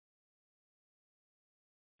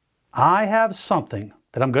I have something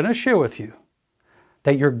that I'm going to share with you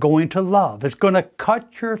that you're going to love. It's going to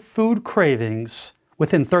cut your food cravings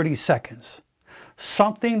within 30 seconds.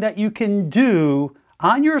 Something that you can do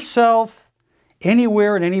on yourself,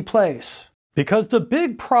 anywhere and any place. Because the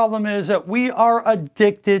big problem is that we are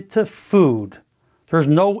addicted to food. There's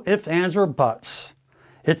no ifs, ands, or buts.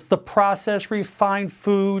 It's the processed, refined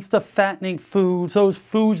foods, the fattening foods, those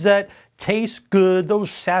foods that taste good,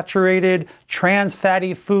 those saturated, trans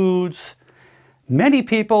fatty foods. Many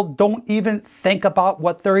people don't even think about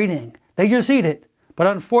what they're eating. They just eat it. But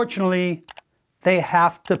unfortunately, they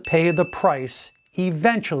have to pay the price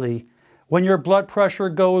eventually when your blood pressure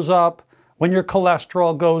goes up, when your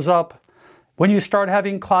cholesterol goes up, when you start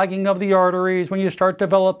having clogging of the arteries, when you start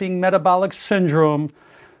developing metabolic syndrome,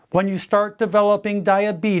 when you start developing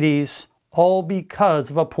diabetes, all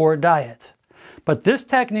because of a poor diet. But this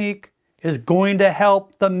technique is going to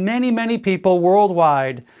help the many, many people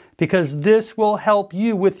worldwide because this will help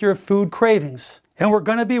you with your food cravings. And we're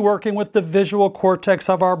going to be working with the visual cortex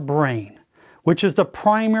of our brain, which is the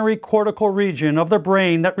primary cortical region of the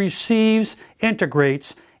brain that receives,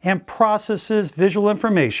 integrates, and processes visual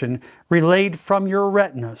information relayed from your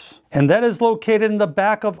retinas. And that is located in the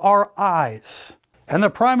back of our eyes. And the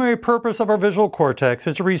primary purpose of our visual cortex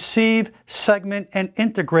is to receive, segment, and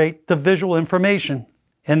integrate the visual information.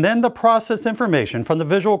 And then the processed information from the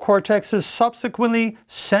visual cortex is subsequently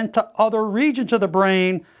sent to other regions of the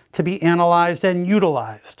brain to be analyzed and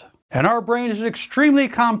utilized. And our brain is extremely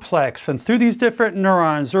complex, and through these different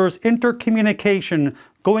neurons, there is intercommunication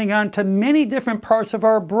going on to many different parts of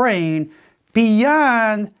our brain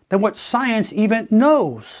beyond than what science even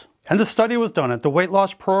knows. And the study was done at the weight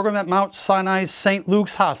loss program at Mount Sinai St.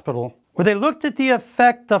 Luke's Hospital, where they looked at the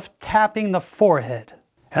effect of tapping the forehead.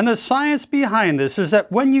 And the science behind this is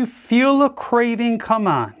that when you feel a craving come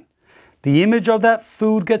on, the image of that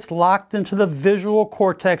food gets locked into the visual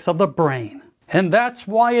cortex of the brain. And that's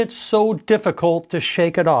why it's so difficult to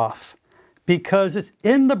shake it off, because it's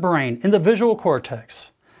in the brain, in the visual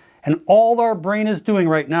cortex. And all our brain is doing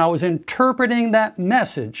right now is interpreting that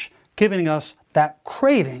message, giving us that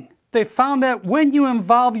craving. They found that when you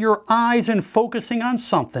involve your eyes in focusing on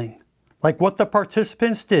something, like what the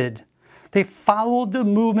participants did, they followed the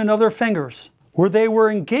movement of their fingers, where they were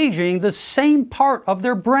engaging the same part of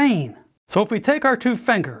their brain. So if we take our two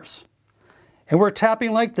fingers and we're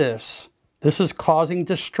tapping like this is causing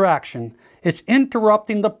distraction. It's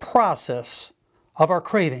interrupting the process of our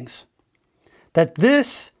cravings. That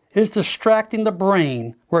this is distracting the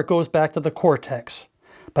brain where it goes back to the cortex.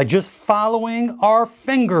 By just following our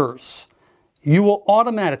fingers, you will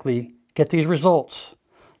automatically get these results.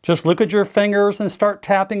 Just look at your fingers and start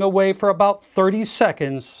tapping away for about 30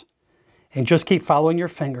 seconds and just keep following your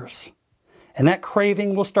fingers. And that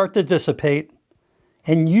craving will start to dissipate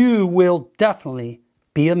and you will definitely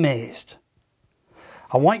be amazed.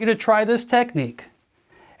 I want you to try this technique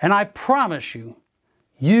and I promise you,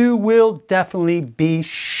 you will definitely be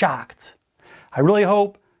shocked. I really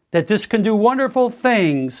hope that this can do wonderful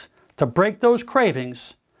things to break those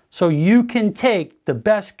cravings so you can take the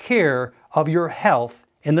best care of your health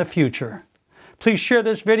in the future. Please share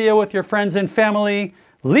this video with your friends and family.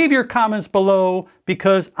 Leave your comments below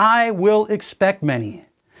because I will expect many.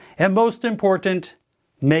 And most important,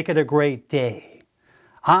 make it a great day.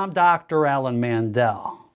 I'm Dr. Alan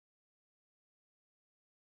Mandell.